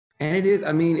And it is,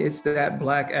 I mean, it's that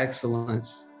Black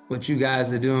excellence, what you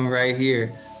guys are doing right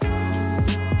here.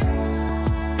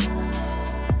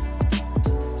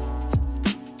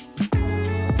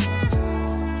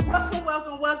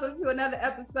 Welcome to another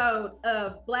episode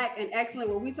of Black and Excellent,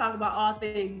 where we talk about all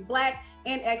things Black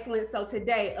and excellent. So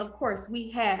today, of course,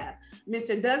 we have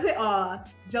Mr. Does It All,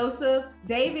 Joseph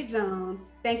David Jones.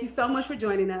 Thank you so much for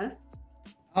joining us.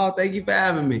 Oh, thank you for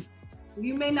having me.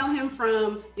 You may know him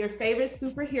from your favorite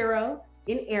superhero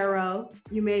in Arrow.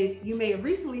 You may have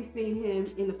recently seen him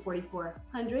in the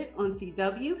 4400 on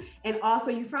CW, and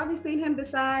also you've probably seen him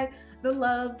beside the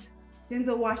loved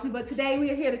Denzel Washington. But today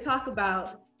we are here to talk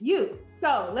about you.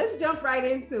 So let's jump right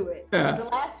into it. Yeah. The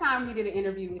last time we did an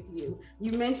interview with you,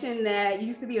 you mentioned that you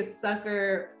used to be a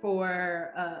sucker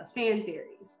for fan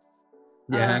theories.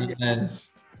 Yeah, yes.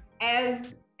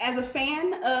 As a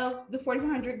fan of the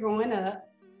 4400 growing up,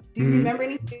 do you remember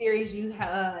any theories you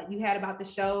had about the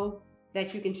show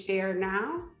that you can share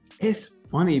now? It's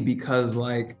funny because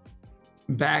like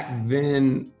back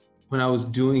then when I was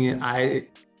doing it, I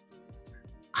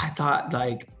thought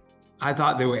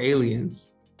there were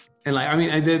aliens. And like, I mean,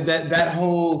 that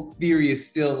whole theory is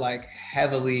still like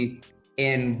heavily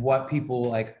in what people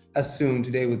like assume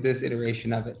today with this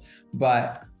iteration of it.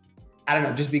 But I don't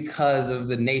know, just because of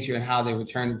the nature and how they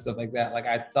returned and stuff like that, like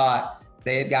I thought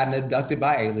they had gotten abducted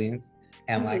by aliens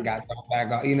and like got brought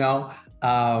back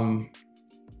on,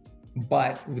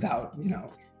 but without,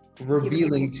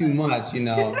 revealing too much,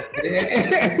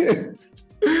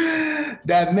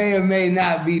 that may or may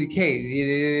not be the case.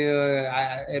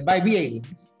 It might be aliens,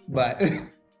 but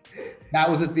that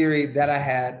was a theory that I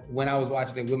had when I was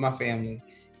watching it with my family.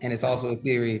 And it's also a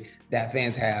theory that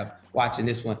fans have watching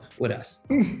this one with us.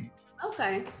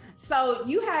 Okay, so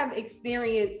you have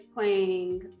experience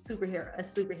playing a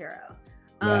superhero.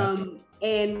 Yeah.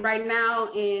 And right now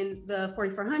in the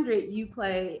 4400, you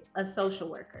play a social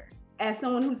worker. As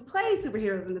someone who's played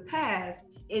superheroes in the past,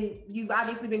 and you've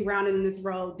obviously been grounded in this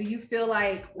role, do you feel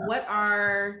like, what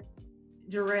are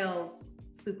Jarrell's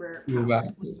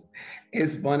superpowers?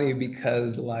 It's funny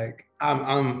because like,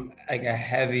 I'm like a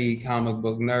heavy comic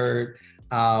book nerd.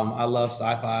 I love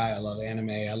sci-fi, I love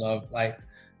anime, I love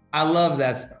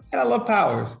that stuff, and I love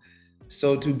powers.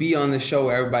 So to be on the show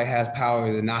where everybody has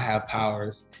powers and not have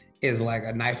powers is like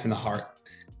a knife in the heart.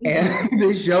 And the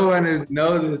showrunners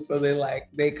know this, so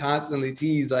they constantly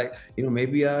tease like,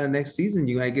 maybe next season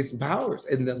you might get some powers,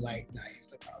 and they're like, nah, you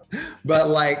have powers. But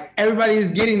like everybody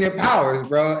is getting their powers,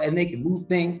 bro, and they can move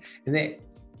things, and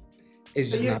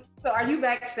So are you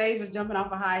backstage just jumping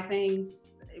off of high things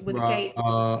with the cape?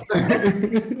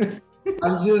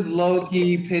 I'm just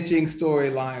low-key pitching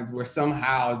storylines where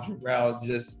somehow Jarrell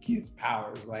just gets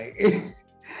powers,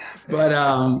 but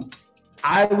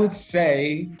I would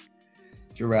say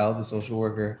Jarrell, the social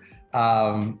worker,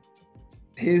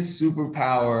 his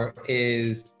superpower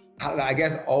is, I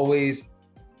guess, always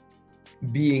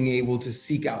being able to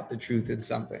seek out the truth in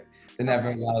something, to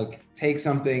never take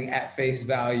something at face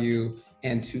value,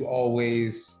 and to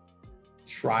always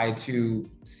try to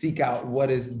seek out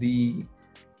what is the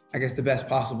best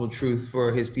possible truth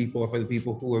for his people, or for the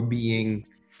people who are being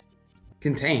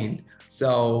contained.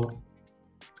 So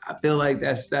I feel like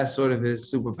that's sort of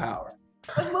his superpower.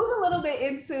 Let's move a little bit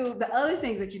into the other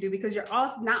things that you do, because you're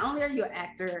also, not only are you an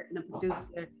actor and a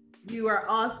producer, you are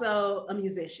also a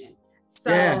musician. So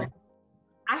yeah.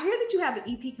 I hear that you have an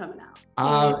EP coming out.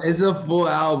 It's a full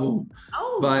album.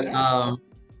 Oh, but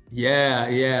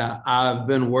yeah. I've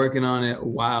been working on it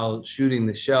while shooting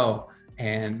the show,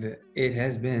 and it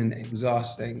has been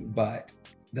exhausting, but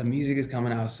the music is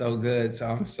coming out so good. So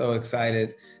I'm so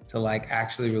excited to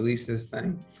actually release this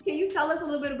thing. Can you tell us a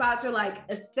little bit about your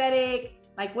aesthetic?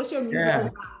 What's your musical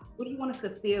vibe? What do you want us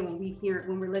to feel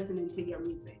when we're listening to your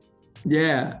music?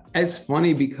 Yeah, it's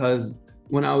funny because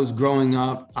when I was growing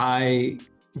up, I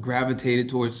gravitated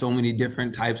towards so many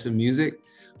different types of music,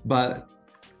 but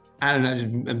I don't know,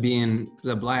 just being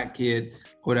the Black kid,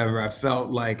 whatever, I felt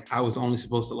like I was only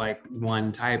supposed to like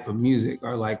one type of music,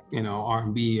 or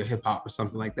R&B or hip hop or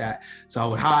something like that. So I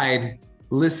would hide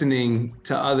listening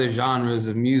to other genres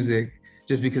of music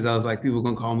just because I was like, people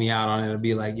gonna call me out on it. It'll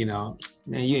be like, man,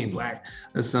 you ain't Black,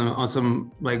 or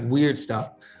some weird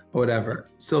stuff or whatever.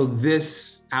 So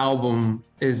this album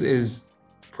is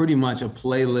pretty much a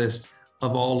playlist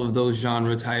of all of those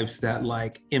genre types that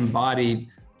embodied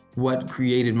what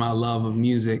created my love of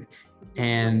music,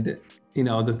 and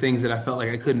the things that I felt like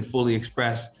I couldn't fully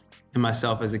express in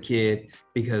myself as a kid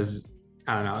because,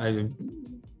 I don't know,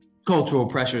 cultural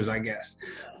pressures, I guess.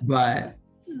 But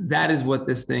that is what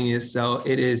this thing is. So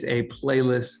it is a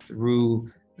playlist through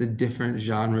the different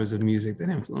genres of music that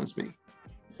influenced me.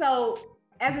 So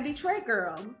as a Detroit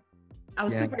girl, I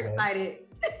was Yeah, super excited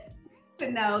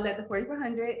to know that the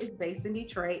 4400 is based in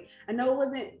Detroit. I know it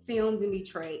wasn't filmed in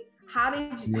Detroit. How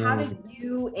did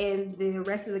you and the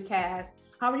rest of the cast,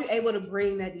 how were you able to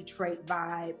bring that Detroit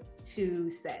vibe to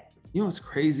set? You know, it's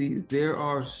crazy. There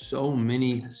are so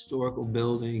many historical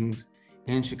buildings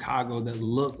in Chicago that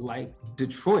look like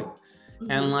Detroit.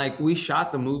 Mm-hmm. And like we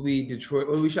shot the movie Detroit,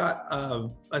 well, we shot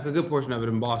like a good portion of it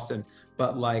in Boston,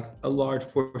 but like a large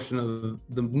portion of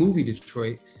the movie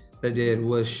Detroit that I did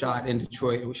was shot in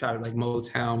Detroit. We shot at like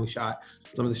Motown. We shot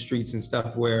some of the streets and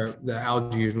stuff where the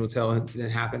Algiers Motel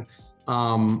incident happened.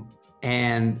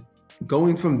 And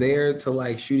going from there to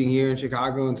like shooting here in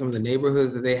Chicago and some of the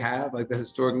neighborhoods that they have, like the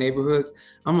historic neighborhoods,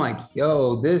 I'm like,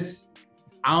 yo, this,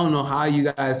 I don't know how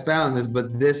you guys found this,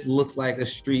 but this looks like a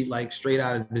street like straight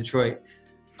out of Detroit.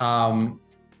 And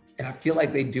I feel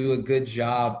like they do a good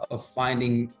job of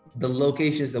finding the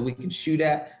locations that we can shoot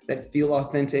at that feel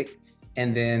authentic.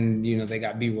 And then, you know, they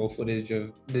got B-roll footage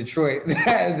of Detroit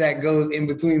that goes in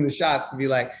between the shots to be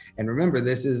like, and remember,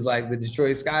 this is like the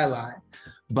Detroit skyline.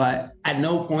 But at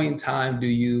no point in time do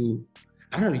you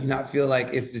not feel like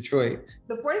it's Detroit.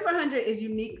 The 4400 is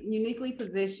uniquely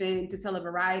positioned to tell a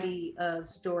variety of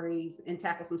stories and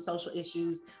tackle some social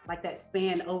issues like that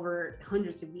span over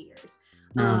hundreds of years.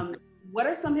 Yeah. What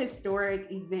are some historic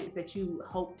events that you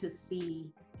hope to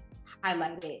see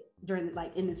highlighted during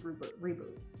in this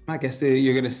reboot? Like I said,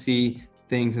 you're gonna see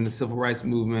things in the civil rights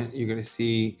movement. You're gonna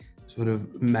see sort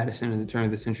of medicine at the turn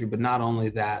of the century, but not only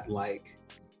that, like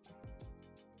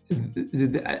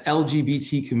the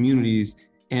LGBT communities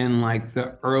in like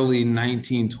the early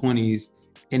 1920s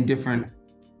in different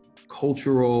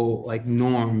cultural like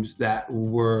norms that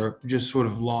were just sort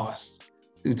of lost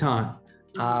through time.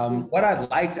 What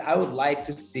I would like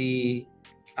to see,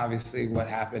 obviously what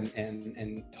happened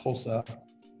in Tulsa,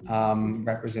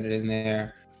 represented in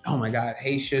there. Oh my God,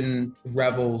 Haitian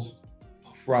rebels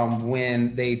from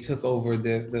when they took over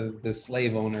the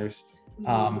slave owners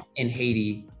in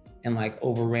Haiti and like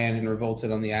overran and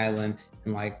revolted on the island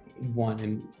and like won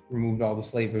and removed all the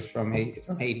slavers from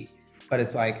Haiti. But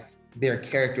it's like they're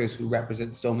characters who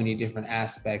represent so many different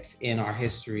aspects in our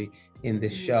history in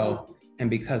this show. And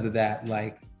because of that,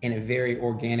 like in a very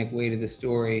organic way to the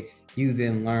story, you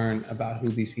then learn about who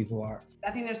these people are. I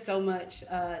think there's so much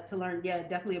to learn. Yeah,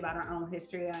 definitely about our own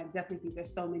history. I definitely think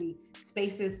there's so many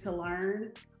spaces to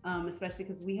learn, especially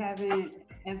because we haven't,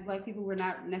 as Black people, we're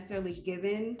not necessarily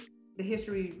given the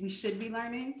history we should be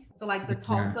learning. So like the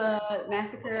Tulsa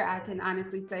massacre, I can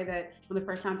honestly say that one of the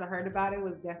first times I heard about it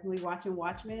was definitely watching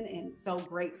Watchmen, and so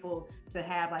grateful to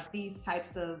have like these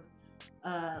types of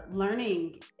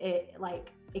learning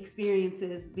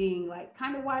experiences being like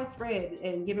kind of widespread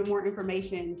and giving more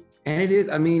information. And it is,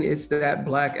 I mean, it's that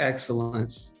Black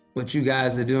excellence, what you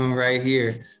guys are doing right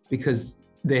here, because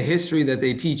the history that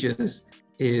they teach us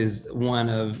is one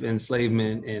of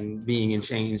enslavement and being in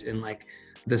change, and like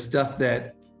the stuff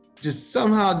that just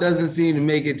somehow doesn't seem to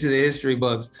make it to the history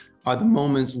books are the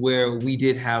moments where we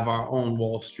did have our own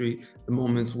Wall Street, the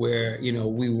moments where, you know,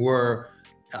 we were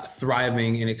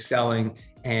thriving and excelling,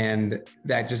 and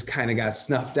that just kind of got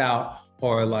snuffed out,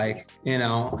 or like, you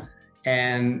know,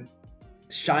 and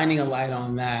shining a light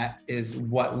on that is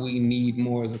what we need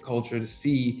more as a culture, to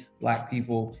see Black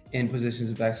people in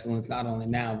positions of excellence, not only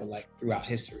now, but like throughout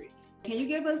history. Can you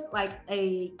give us like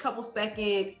a couple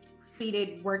second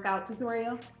seated workout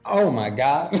tutorial? Oh my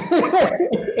God.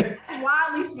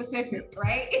 Wildly specific,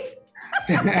 right?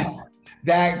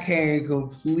 That came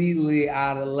completely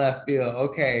out of left field.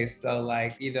 Okay, so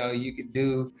like, you know, you could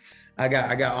do, I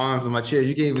got arms on my chair.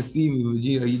 You can't even see me, but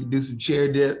you know, you can do some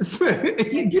chair dips.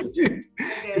 You get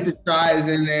the tries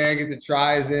in there, get the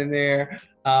tries in there.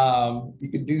 You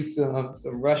could do some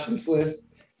Russian twists.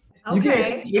 Okay. You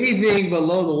can't see anything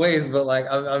below the waist, but like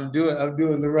I'm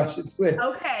doing the Russian twist.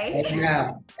 Okay. Right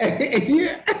now.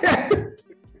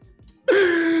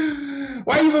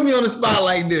 Why you put me on the spot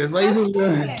like this? Why you put me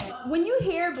on? When you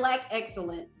hear Black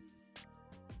excellence,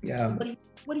 Yeah.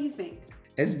 What do you think?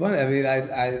 It's funny. I mean,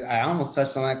 I almost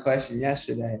touched on that question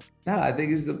yesterday. No, I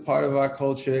think it's the part of our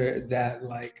culture that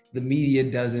like the media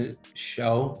doesn't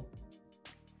show.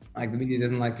 Like the media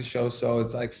doesn't like to show, so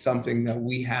it's like something that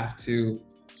we have to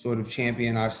sort of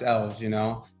champion ourselves, you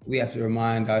know? We have to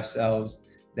remind ourselves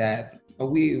that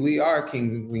we are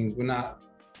kings and queens. We're not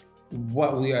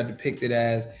what we are depicted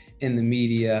as in the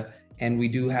media, and we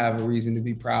do have a reason to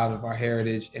be proud of our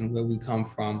heritage and where we come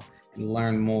from and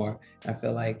learn more. And I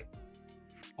feel like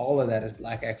all of that is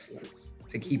Black excellence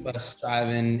to keep us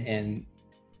striving and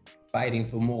fighting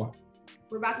for more.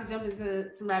 We're about to jump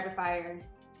into some rapid fire.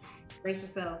 Brace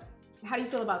yourself. How do you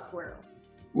feel about squirrels?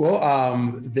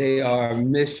 Well, they are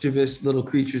mischievous little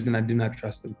creatures, and I do not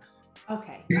trust them.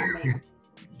 Okay, amazing.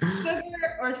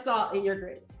 Sugar or salt in your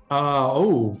grits?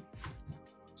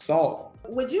 Salt.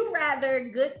 Would you rather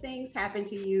good things happen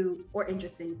to you or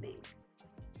interesting things?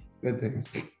 Good things.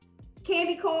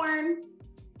 Candy corn,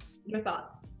 your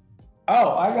thoughts?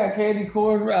 Oh, I got candy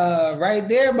corn right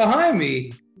there behind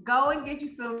me. Go and get you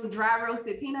some dry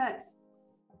roasted peanuts.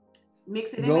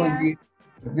 Mix it in Go there. and get.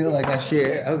 I feel like I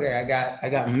share. Okay, I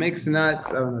got mixed nuts.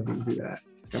 I don't know if you can see that.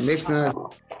 I got mixed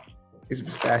nuts. These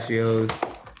pistachios.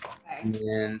 Okay. And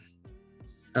then,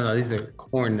 I don't know, these are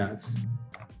corn nuts.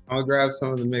 I'm gonna grab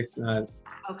some of the mixed nuts.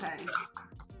 Okay.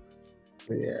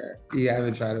 But yeah, you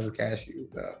haven't tried it with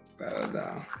cashews though.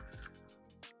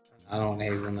 I don't want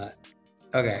hazelnut.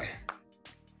 Okay.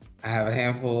 I have a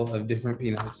handful of different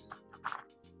peanuts.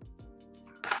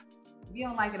 If you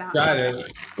don't like it, Got it.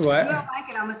 What? If you don't like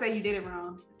it, I'm gonna say you did it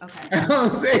wrong. Okay. I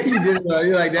don't say you did it wrong.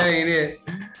 You're like, that ain't it.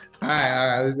 All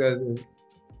right, let's go.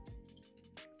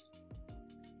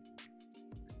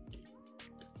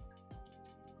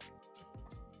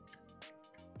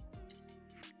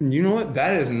 You know what?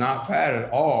 That is not bad at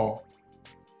all.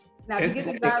 Now, if you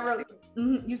get the dry roast,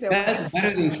 you said that's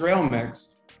better than trail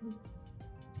mix.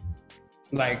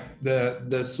 Like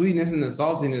the sweetness and the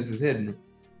saltiness is hidden.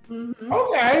 Mm-hmm.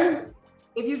 Okay.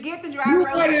 If you get the dry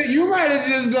roast, you might have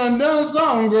just done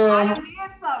something, girl. I done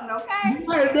did something, okay? You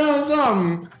might have done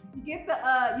something. You get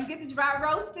the dry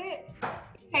roasted.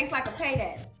 It tastes like a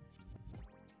payday.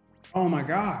 Oh my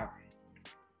God.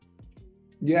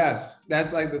 Yes,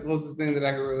 that's like the closest thing that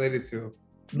I can relate it to.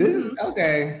 This is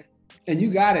okay. And you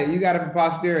got it. You got it for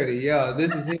posterity. Yo,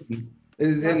 this is hidden.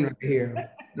 This is hidden right here.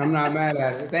 I'm not mad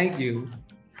at it. Thank you.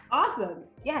 Awesome.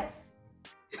 Yes.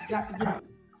 Dr. John.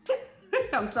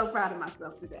 I'm so proud of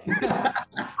myself today.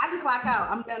 I can clock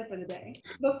out. I'm done for the day.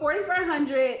 The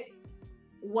 4400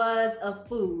 was a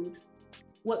food.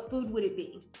 What food would it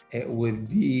be? It would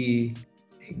be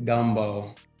a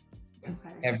gumbo.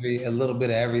 Okay. A little bit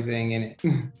of everything in it.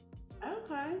 Okay.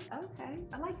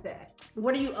 I like that.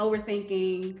 What are you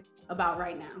overthinking about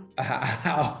right now?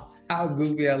 How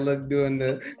goofy I look doing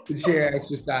the chair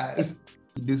exercise.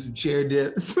 You do some chair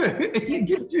dips. That's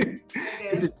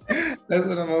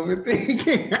what I'm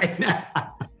overthinking right now.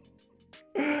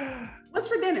 What's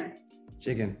for dinner?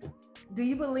 Chicken. Do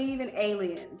you believe in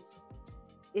aliens?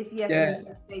 If yes,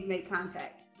 they've made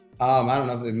contact. I don't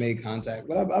know if they've made contact,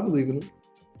 but I believe in them.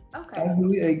 Okay. I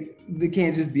believe they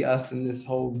can't just be us in this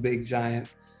whole big giant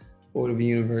order of the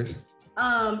universe.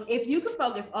 If you could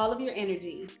focus all of your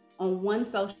energy on one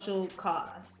social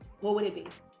cause, what would it be?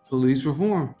 Police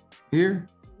reform. Here.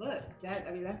 Look,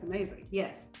 that's amazing.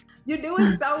 Yes. You're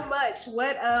doing so much.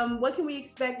 What can we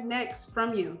expect next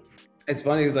from you? It's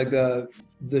funny, it's like the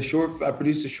short, I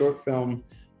produced a short film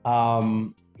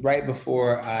right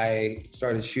before I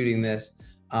started shooting this.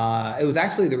 It was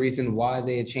actually the reason why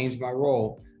they had changed my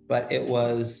role, but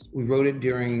we wrote it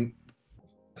during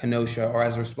Kenosha, or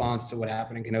as a response to what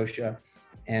happened in Kenosha.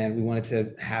 And we wanted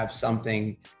to have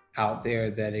something out there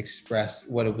that expressed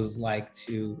what it was like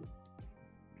to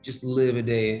just live a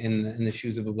day in the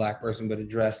shoes of a Black person, but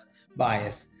address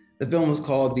bias. The film was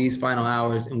called These Final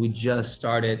Hours, and we just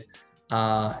started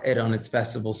it on its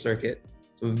festival circuit.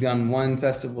 So we've done one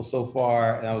festival so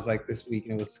far, and I was like this week,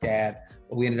 and it was SCAD,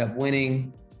 but we ended up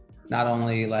winning not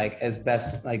only like as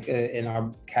best, like in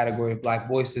our category of Black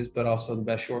voices, but also the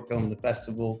best short film in the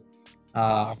festival,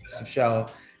 best of show.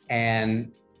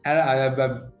 And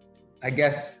I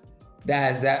guess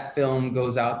that as that film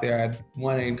goes out there, I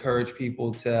want to encourage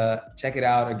people to check it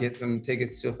out or get some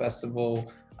tickets to a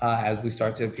festival as we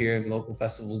start to appear in local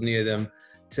festivals near them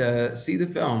to see the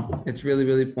film. It's really,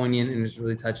 really poignant, and it's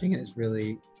really touching, and it's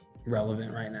really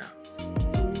relevant right now.